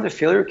 What are the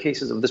failure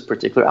cases of this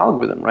particular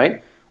algorithm,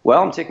 right?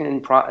 Well, I'm taking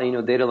in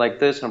data like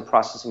this, and I'm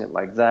processing it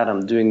like that.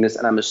 I'm doing this,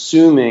 and I'm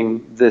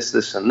assuming this,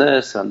 and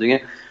this, and I'm doing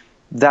it.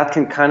 That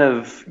can kind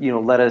of,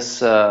 let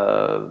us,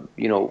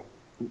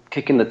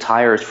 kick in the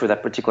tires for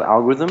that particular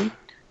algorithm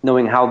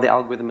knowing how the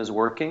algorithm is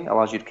working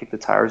allows you to kick the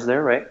tires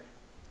there, right?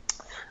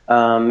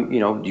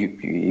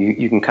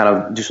 You can kind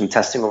of do some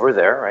testing over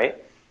there, right?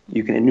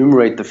 You can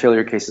enumerate the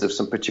failure cases of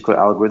some particular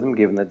algorithm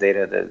given the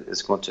data that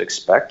it's going to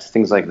expect,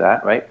 things like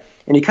that, right?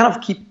 And you kind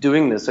of keep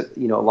doing this,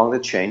 along the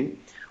chain.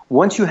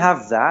 Once you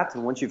have that,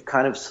 and once you've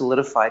kind of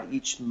solidified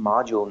each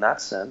module in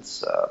that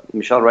sense,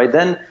 Michelle, right?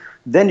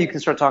 Then you can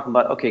start talking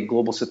about, okay,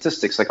 global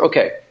statistics. Like,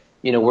 okay,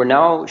 we're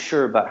now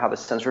sure about how the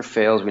sensor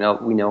fails. We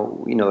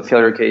know the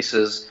failure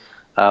cases.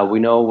 We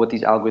know what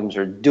these algorithms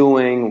are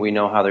doing. We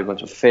know how they're going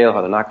to fail,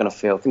 how they're not going to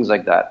fail, things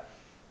like that.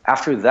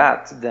 After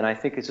that, then I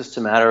think it's just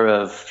a matter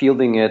of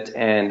fielding it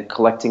and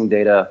collecting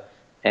data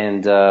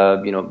and,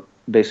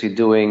 basically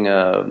doing,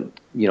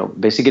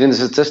 basically getting the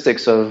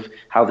statistics of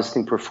how this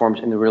thing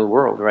performs in the real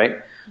world,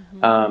 right?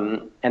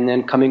 Mm-hmm. And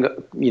then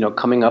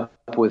coming up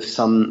with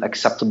some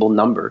acceptable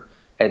number.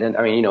 And then,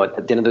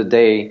 at the end of the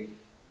day,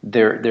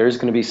 there is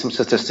going to be some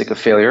statistic of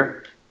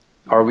failure.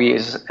 Are we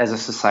as a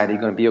society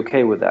going to be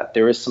okay with that?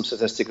 There is some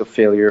statistic of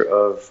failure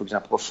of, for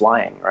example,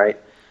 flying, right?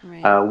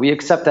 Right. We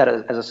accept that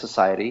as a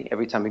society.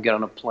 Every time we get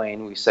on a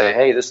plane, we say,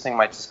 hey, this thing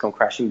might just come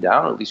crashing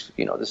down. Or at least,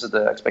 this is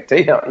the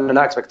expectation. Not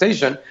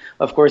expectation,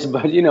 of course,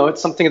 but,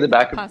 it's something in the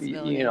back of,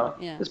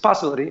 It's a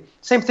possibility.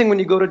 Same thing when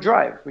you go to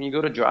drive. When you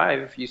go to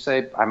drive, you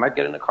say, I might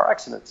get in a car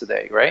accident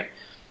today, right?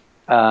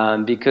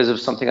 Because of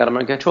something out of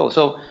my control.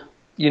 So,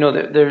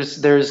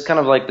 there's kind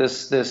of like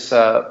this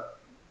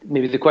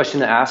maybe the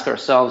question to ask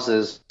ourselves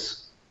is,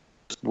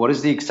 what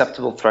is the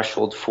acceptable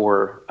threshold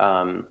for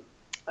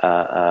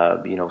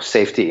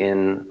safety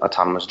in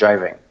autonomous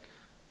driving?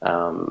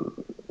 And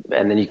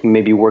then you can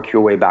maybe work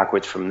your way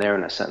backwards from there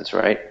in a sense,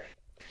 right?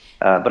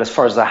 But as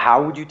far as the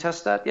how would you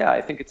test that? Yeah,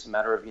 I think it's a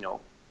matter of,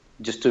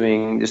 just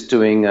doing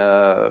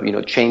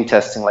chain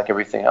testing like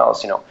everything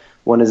else.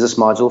 When does this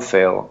module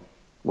fail?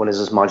 When does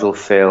this module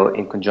fail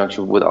in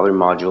conjunction with other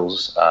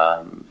modules?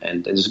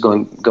 And just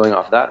going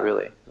off that,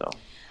 really. So.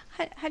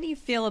 How do you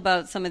feel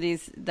about some of the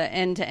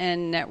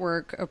end-to-end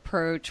network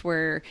approach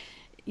where,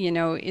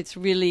 it's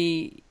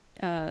really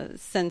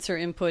sensor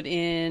input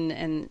in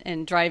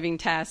and driving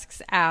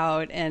tasks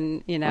out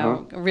and,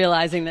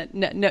 realizing that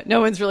no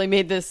one's really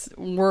made this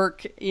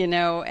work,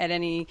 at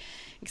any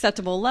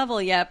acceptable level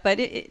yet. But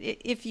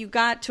if you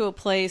got to a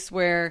place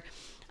where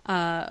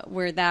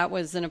that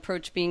was an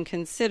approach being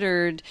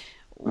considered,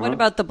 what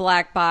about the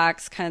black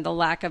box, kind of the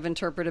lack of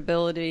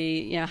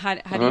interpretability?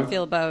 How do you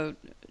feel about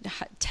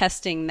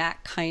testing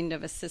that kind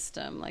of a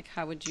system? Like,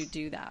 how would you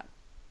do that?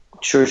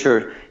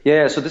 Sure.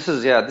 Yeah. So this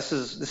is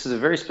a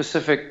very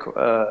specific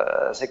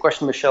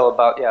question, Michelle,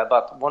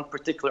 about one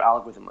particular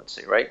algorithm, let's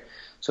say, right?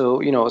 So,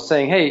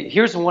 saying, hey,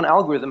 here's one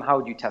algorithm, how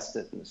would you test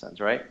it in a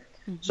sense, right?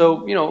 Mm-hmm.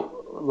 So,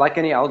 like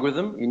any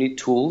algorithm, you need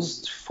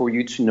tools for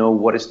you to know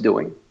what it's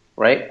doing,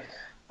 right?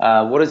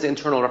 What is the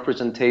internal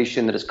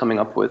representation that it's coming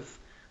up with?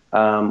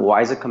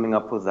 Why is it coming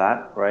up with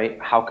that, right?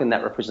 How can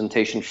that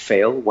representation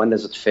fail? When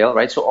does it fail,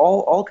 right? So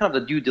all kind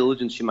of the due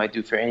diligence you might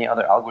do for any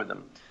other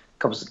algorithm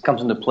comes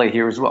into play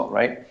here as well,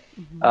 right?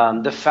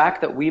 Mm-hmm. The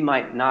fact that we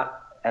might not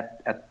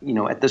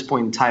at this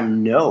point in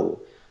time know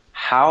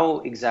how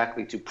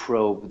exactly to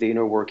probe the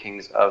inner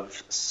workings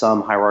of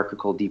some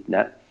hierarchical deep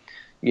net,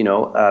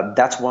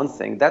 that's one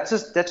thing. That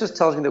just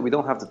tells me that we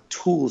don't have the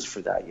tools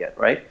for that yet,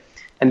 right?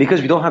 And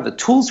because we don't have the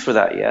tools for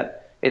that yet,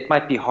 it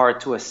might be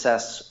hard to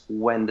assess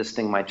when this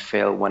thing might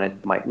fail, when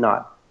it might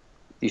not.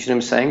 You see what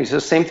I'm saying? It's the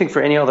same thing for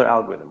any other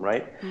algorithm,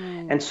 right?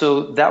 Mm. And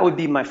so that would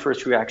be my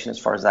first reaction as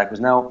far as that goes.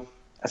 Now,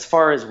 as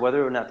far as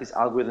whether or not this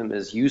algorithm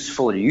is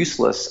useful or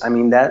useless, I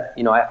mean that,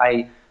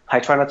 I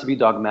try not to be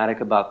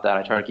dogmatic about that.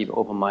 I try to keep an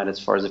open mind as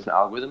far as different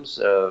algorithms.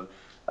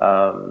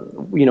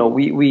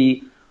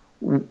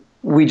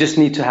 We just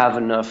need to have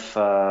enough,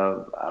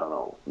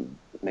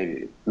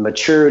 maybe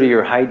maturity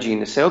or hygiene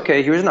to say,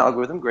 okay, here's an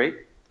algorithm, great.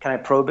 Can I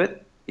probe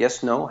it?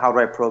 Yes, no. How do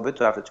I probe it?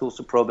 Do I have the tools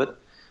to probe it?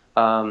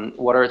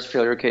 What are its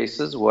failure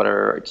cases? What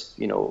are its,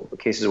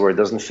 cases where it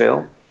doesn't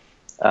fail?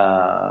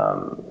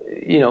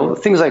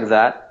 Things like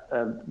that.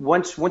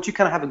 Once you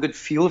kind of have a good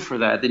feel for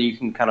that, then you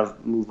can kind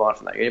of move on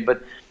from that. Right?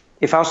 But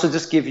if I was to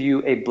just give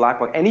you a black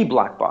box, any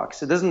black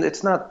box,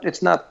 it's not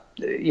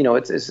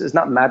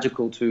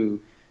magical to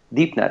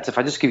deep nets. If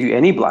I just give you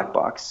any black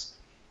box,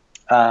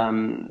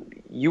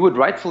 you would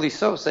rightfully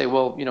so say,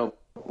 well,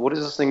 what is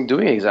this thing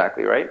doing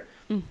exactly, right?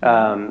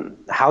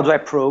 Mm-hmm. How do I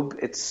probe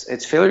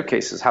its failure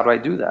cases? How do I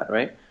do that,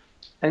 right?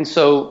 And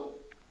so,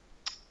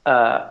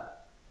 there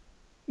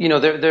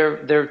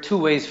are two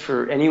ways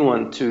for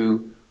anyone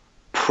to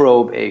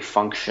probe a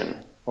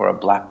function or a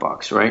black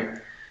box, right?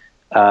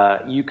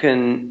 You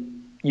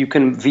can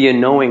via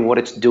knowing what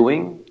it's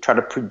doing, try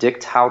to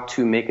predict how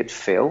to make it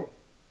fail,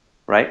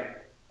 right?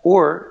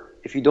 Or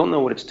if you don't know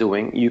what it's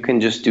doing, you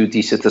can just do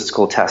these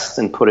statistical tests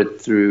and put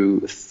it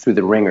through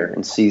the ringer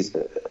and see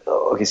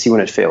when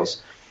it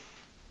fails.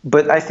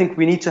 But I think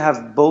we need to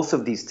have both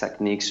of these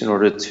techniques in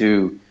order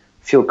to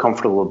feel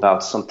comfortable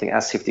about something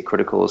as safety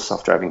critical as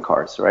self-driving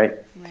cars, right?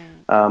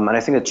 And I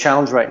think the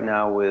challenge right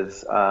now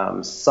with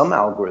some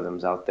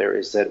algorithms out there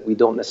is that we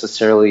don't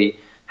necessarily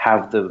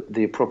have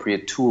the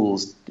appropriate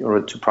tools in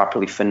order to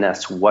properly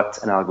finesse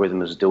what an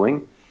algorithm is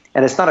doing.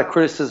 And it's not a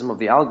criticism of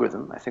the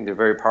algorithm. I think they're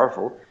very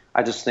powerful.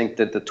 I just think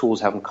that the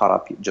tools haven't caught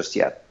up just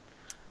yet.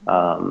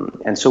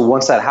 And so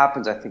once that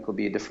happens, I think it'll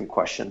be a different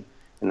question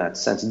in that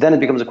sense. Then it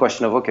becomes a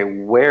question of, okay,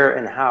 where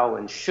and how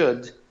and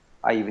should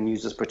I even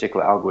use this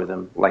particular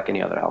algorithm like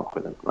any other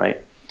algorithm,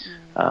 right?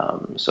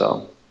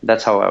 So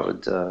that's how I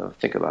would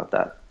think about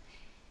that.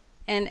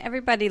 And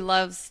everybody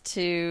loves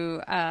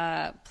to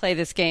play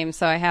this game,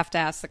 so I have to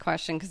ask the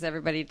question because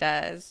everybody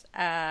does.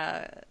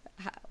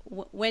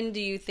 When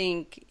do you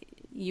think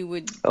you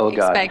would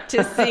expect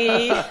to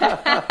see?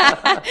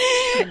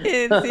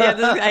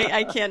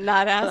 I can't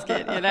not ask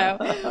it.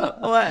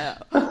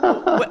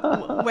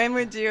 When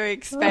would you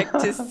expect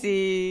to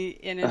see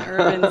in an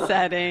urban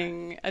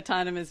setting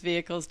autonomous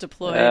vehicles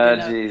deployed in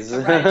a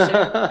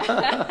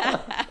ride?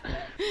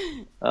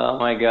 Oh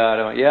my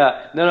God!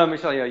 Yeah, no,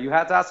 Michelle. Yeah, you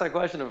had to ask that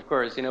question, of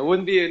course. It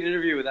wouldn't be an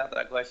interview without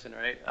that question,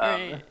 right?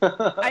 Right.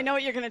 I know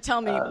what you're going to tell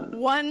me.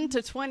 1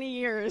 to 20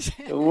 years.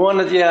 1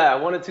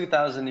 to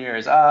 2,000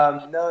 years.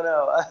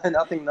 No,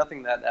 nothing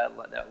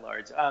that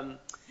large.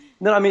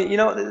 No, I mean,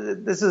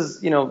 this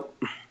is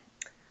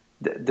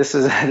this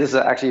is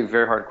actually a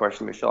very hard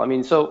question, Michelle. I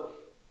mean, so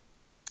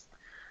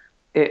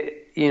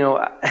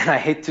and I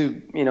hate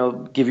to,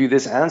 give you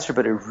this answer,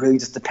 but it really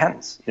just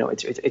depends.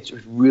 It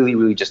really,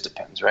 really just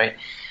depends, right?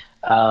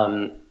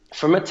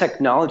 From a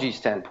technology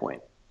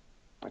standpoint,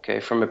 okay,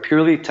 from a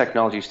purely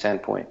technology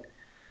standpoint,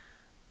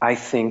 I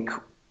think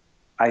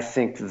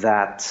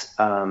that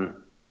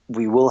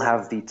we will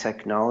have the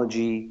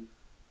technology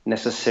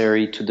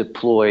necessary to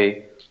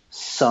deploy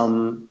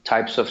some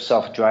types of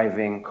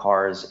self-driving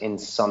cars in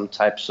some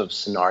types of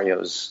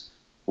scenarios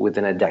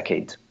within a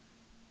decade,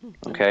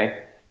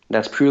 okay?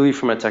 That's purely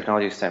from a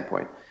technology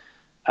standpoint.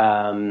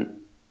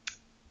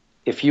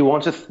 If you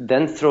want to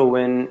then throw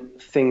in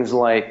things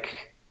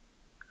like,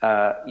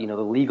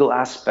 the legal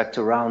aspect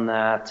around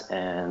that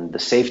and the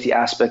safety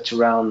aspect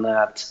around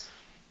that,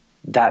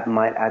 that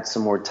might add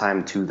some more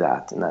time to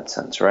that in that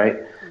sense, right?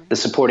 Mm-hmm. The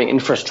supporting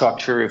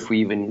infrastructure, if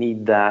we even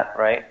need that,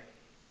 right?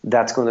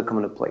 That's going to come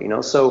into play,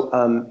 So,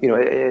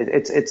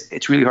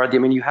 it's really hard. I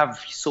mean, you have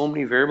so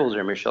many variables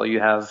there, Michelle. You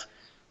have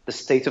the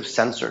state of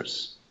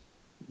sensors,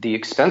 the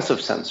expense of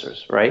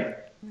sensors, right?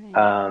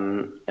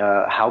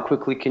 How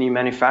quickly can you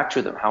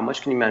manufacture them? How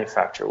much can you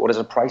manufacture? What is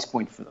the price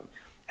point for them?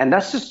 And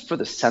that's just for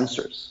the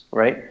sensors,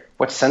 right?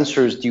 What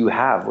sensors do you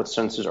have? What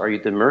sensors are you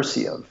at the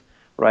mercy of,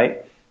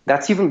 right?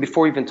 That's even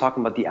before even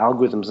talking about the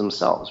algorithms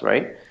themselves,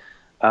 right?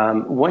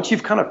 Once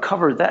you've kind of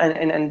covered that,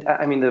 and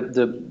I mean,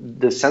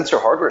 the sensor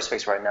hardware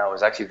space right now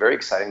is actually very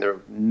exciting. There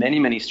are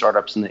many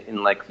startups in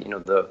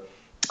the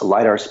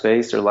LiDAR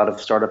space. There are a lot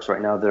of startups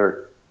right now that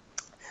are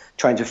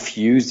trying to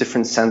fuse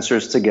different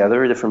sensors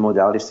together, different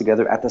modalities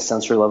together at the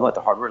sensor level, at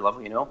the hardware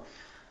level,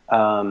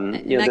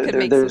 that could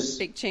make some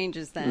big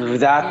changes then.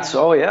 That's,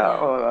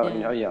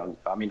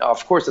 I mean,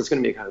 of course, that's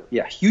going to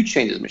be, huge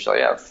changes, Michelle.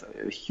 Yeah,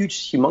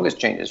 huge, humongous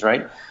changes,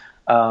 right?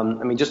 I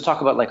mean, just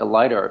talk about like a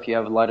LiDAR. If you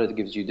have a LiDAR that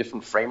gives you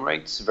different frame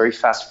rates, very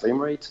fast frame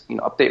rates,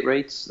 update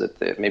rates,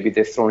 maybe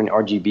they're throwing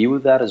RGB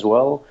with that as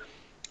well.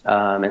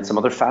 And some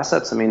other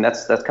facets. I mean,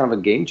 that's kind of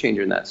a game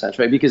changer in that sense,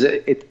 right? Because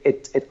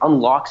it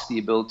unlocks the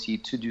ability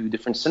to do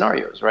different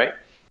scenarios, right?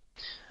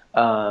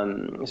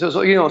 So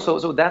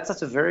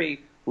that's a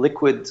very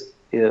liquid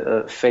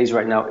phase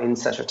right now in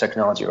sensor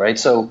technology, right?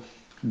 So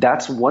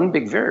that's one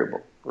big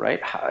variable, right?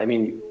 I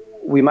mean,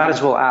 we might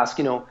as well ask,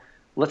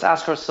 let's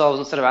ask ourselves,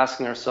 instead of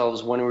asking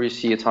ourselves when we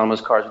see autonomous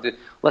cars,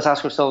 let's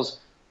ask ourselves,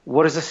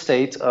 what is the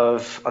state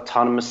of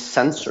autonomous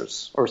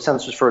sensors or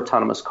sensors for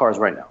autonomous cars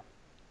right now?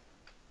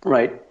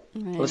 Right.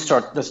 Let's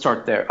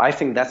start there. I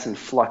think that's in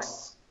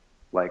flux,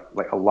 like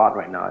a lot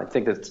right now. I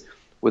think that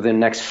within the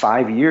next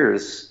 5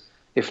 years,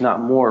 if not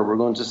more, we're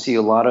going to see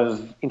a lot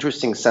of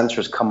interesting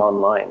sensors come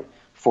online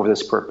for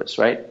this purpose,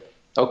 right?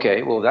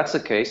 Okay, well, if that's the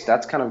case,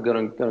 that's kind of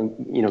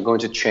going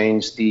to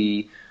change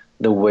the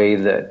way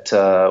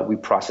that we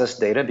process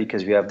data,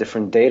 because we have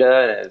different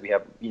data. We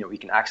have, we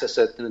can access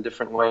it in a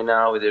different way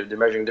now. They're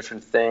measuring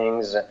different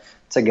things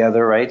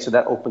together, right? So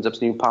that opens up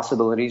some new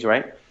possibilities,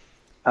 right?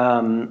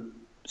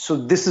 So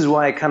this is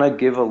why I kind of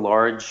give a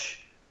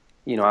large,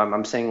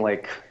 I'm saying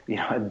like,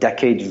 a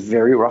decade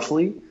very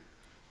roughly,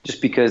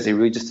 just because it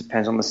really just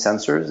depends on the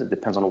sensors. It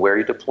depends on where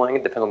you're deploying.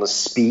 It depends on the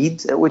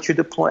speed at which you're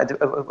deploying,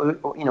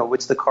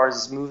 which the car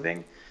is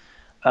moving.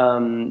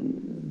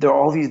 There are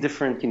all these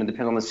different, depends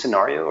on the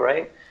scenario,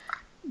 right?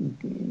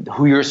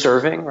 Who you're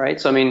serving, right?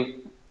 So, I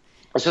mean,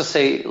 let's just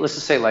say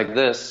like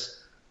this.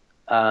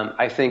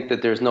 I think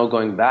that there's no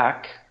going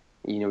back.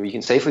 We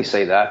can safely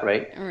say that,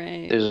 right?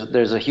 Right.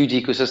 There's a huge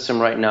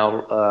ecosystem right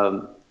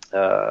now,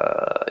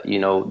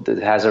 that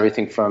has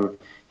everything from,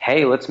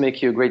 hey, let's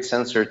make you a great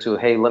sensor, to,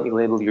 hey, let me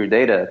label your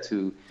data,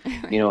 to,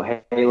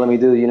 hey, let me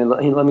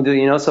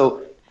do,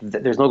 so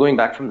there's no going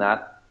back from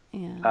that.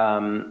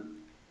 Yeah.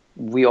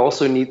 We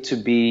also need to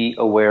be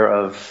aware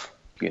of,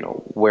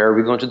 where are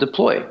we going to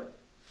deploy,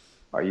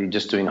 Are you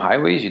just doing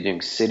highways? Are you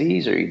doing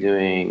cities? Are you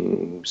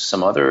doing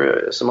some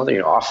other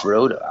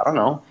off-road? I don't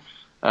know.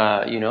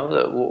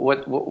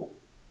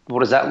 What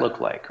does that look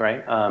like,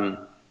 right?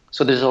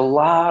 So there's a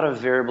lot of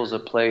variables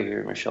at play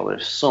here, Michelle.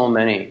 There's so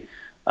many.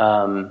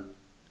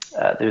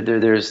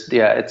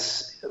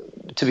 It's,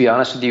 to be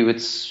honest with you,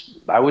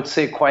 I would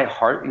say quite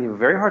hard,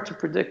 very hard to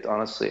predict,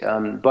 honestly.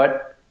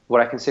 But what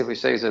I can safely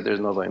say is that there's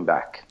no going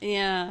back.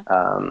 Yeah.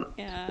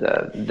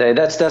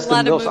 That's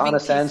the most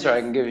honest answer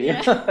I can give you.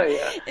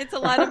 Yeah. It's a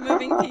lot of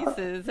moving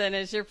pieces, and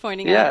as you're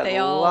pointing out, they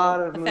all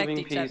affect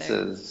each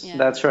other. Yeah.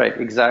 That's right,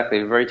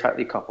 exactly. Very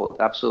tightly coupled.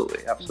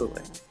 Absolutely. Yeah.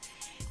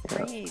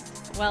 Great.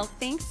 Well,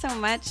 thanks so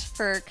much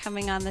for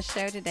coming on the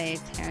show today,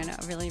 Taran. I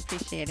really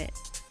appreciate it.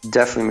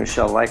 Definitely,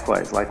 Michelle.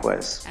 Likewise.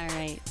 All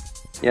right.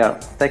 Yeah.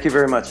 Thank you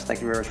very much. Thank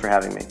you very much for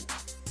having me.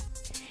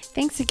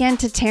 Thanks again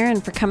to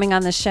Taran for coming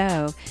on the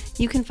show.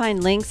 You can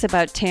find links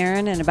about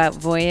Taran and about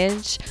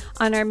Voyage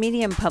on our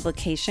Medium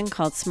publication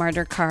called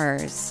Smarter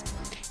Cars.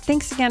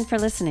 Thanks again for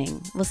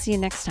listening. We'll see you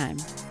next time.